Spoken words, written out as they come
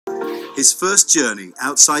His first journey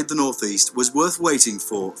outside the Northeast was worth waiting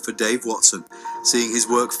for Dave Watson, seeing his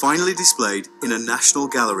work finally displayed in a national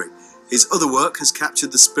gallery. His other work has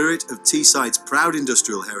captured the spirit of Teesside's proud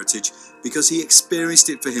industrial heritage because he experienced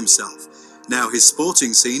it for himself. Now his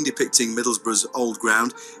sporting scene depicting Middlesbrough's old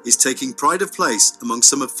ground is taking pride of place among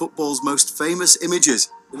some of football's most famous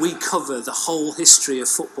images. We cover the whole history of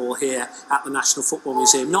football here at the National Football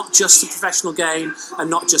Museum, not just the professional game and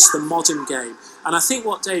not just the modern game. And I think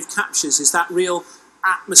what Dave captures is that real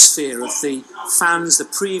atmosphere of the fans, the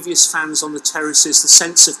previous fans on the terraces, the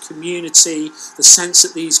sense of community, the sense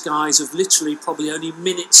that these guys have literally probably only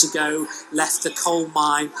minutes ago left the coal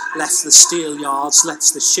mine, left the steel yards,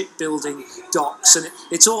 left the shipbuilding docks, and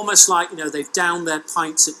it's almost like, you know, they've downed their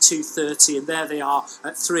pints at 2:30 and there they are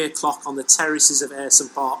at 3 o'clock on the terraces of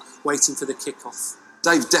Ayresome Park waiting for the kick-off.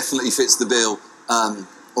 Dave definitely fits the bill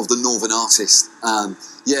of the Northern artist.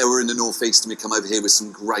 Yeah, we're in the Northeast and we come over here with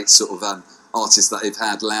some great sort of artists that they've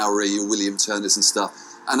had, Lowry or William Turners and stuff.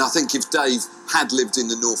 And I think if Dave had lived in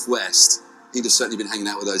the Northwest, he'd have certainly been hanging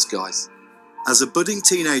out with those guys. As a budding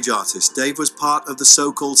teenage artist, Dave was part of the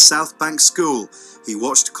so-called South Bank School. He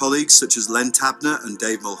watched colleagues such as Len Tabner and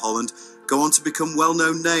Dave Mulholland go on to become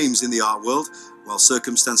well-known names in the art world, while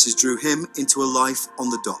circumstances drew him into a life on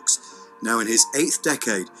the docks. Now in his 8th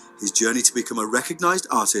decade, his journey to become a recognised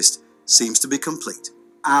artist seems to be complete.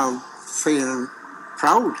 I feel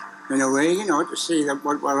proud in a way, you know, to see that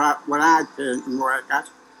what I paint and work at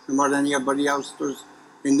and what anybody else does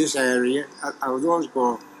in this area. I would always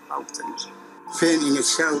go about things. Painting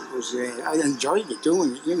itself was, I enjoyed it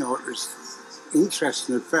doing it, you know, it was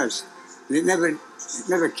interesting at first. And it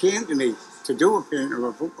never came to me to do a paint of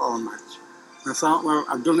a football match. I thought, well,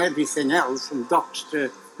 I've done everything else, from docks to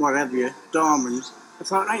whatever, diamonds. I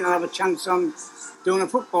thought, right, I'll have a chance on doing a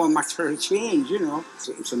football match for a change, you know.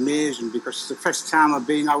 It's amazing because it's the first time I've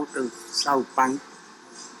been out of South Bank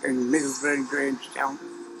in Middlesbrough and Grangetown,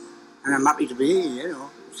 and I'm happy to be here, you know.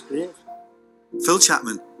 It's great. Phil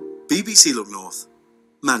Chapman, BBC Look North,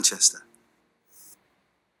 Manchester.